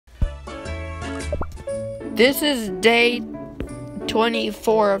This is day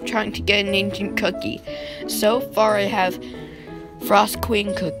 24 of trying to get an ancient cookie. So far I have Frost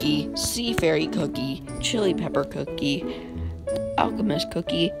Queen cookie, Sea Fairy cookie, Chili Pepper cookie, Alchemist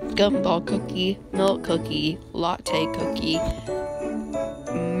cookie, Gumball cookie, Milk cookie, Latte cookie,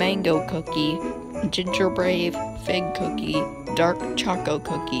 Mango cookie, Ginger Brave, Fig cookie, Dark Choco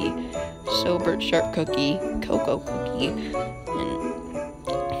cookie, Sober Shark cookie, Cocoa cookie,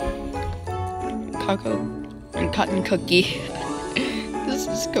 and Cotton cookie. This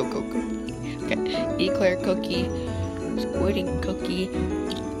is Cocoa cookie. Okay, Eclair cookie, Squiding cookie,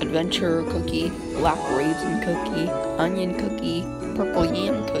 Adventurer cookie, Black Raisin cookie, Onion cookie, Purple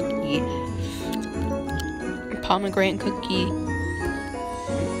Yam cookie, Pomegranate cookie,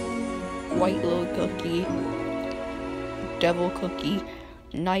 White Load cookie, Devil cookie,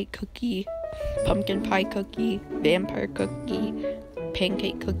 Night cookie, Pumpkin Pie cookie, Vampire cookie,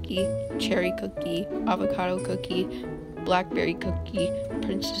 Pancake cookie, Cherry cookie, Avocado cookie, Blackberry cookie,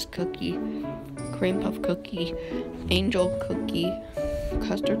 Princess cookie, Cream Puff cookie, Angel cookie,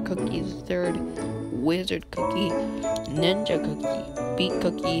 Custard cookie third, Wizard cookie, Ninja cookie, Beet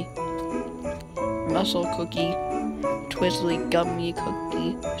cookie, Muscle cookie, Twizzly gummy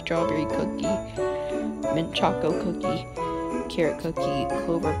cookie, Strawberry cookie, Mint choco cookie, Carrot cookie,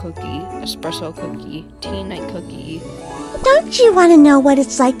 Clover cookie, Espresso cookie, Tea Night cookie. Don't you want to know what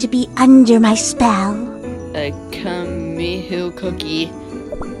it's like to be under my spell? A Kamihu cookie,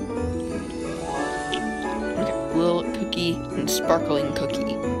 Little cookie, and Sparkling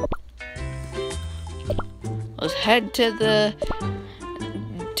cookie. Let's head to the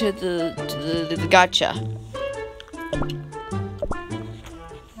gacha.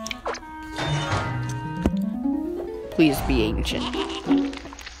 Please be ancient.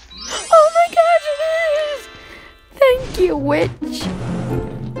 Oh my gosh, it is! Thank you, witch.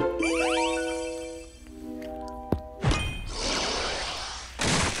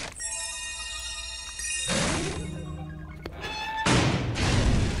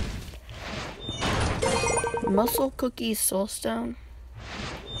 Muscle cookie soulstone.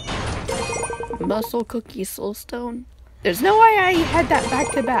 Muscle cookie soulstone. There's no way I had that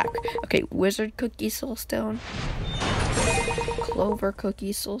back to back. Okay, Wizard cookie soulstone. Clover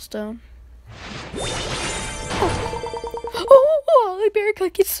cookie soulstone. Oh, Hollyberry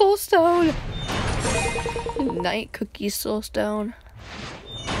cookie soulstone. Night cookie soulstone.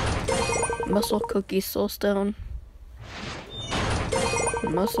 Muscle cookie soulstone.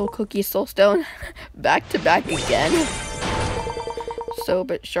 Muscle cookie soulstone. Back to back again.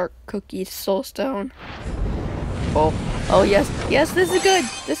 Sober Shark cookie soulstone. Oh yes, this is good.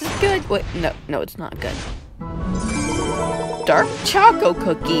 This is good. Wait, no, it's not good. Dark Choco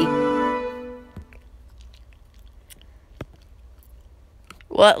cookie.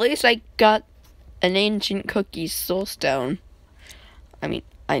 Well, at least I got an ancient cookie soulstone. I mean,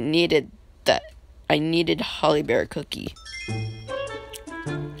 I needed that. I needed Hollyberry cookie.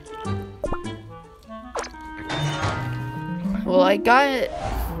 Well, I got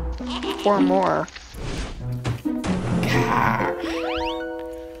 4 more. Gah.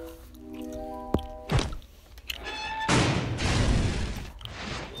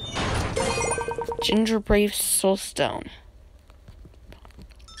 Ginger Brave soulstone.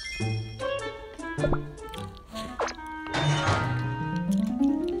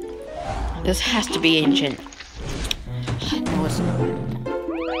 This has to be ancient. No, it's not.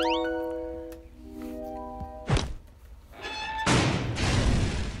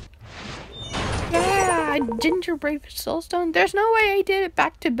 Yeah, Ginger Brave soulstone. There's no way I did it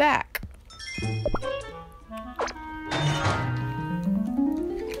back to back.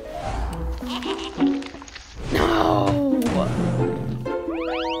 No.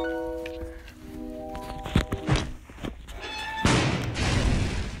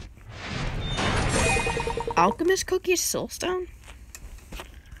 Alchemist cookie soulstone?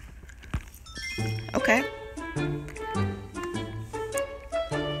 Okay.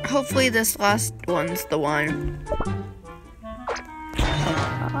 Hopefully this last one's the one.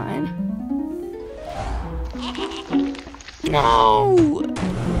 Come on. No!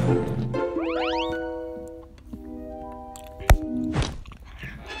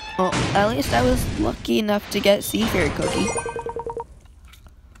 Well, at least I was lucky enough to get Sea Fairy cookie.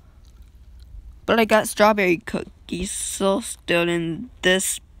 But I got Strawberry cookie soulstone in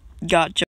this gacha.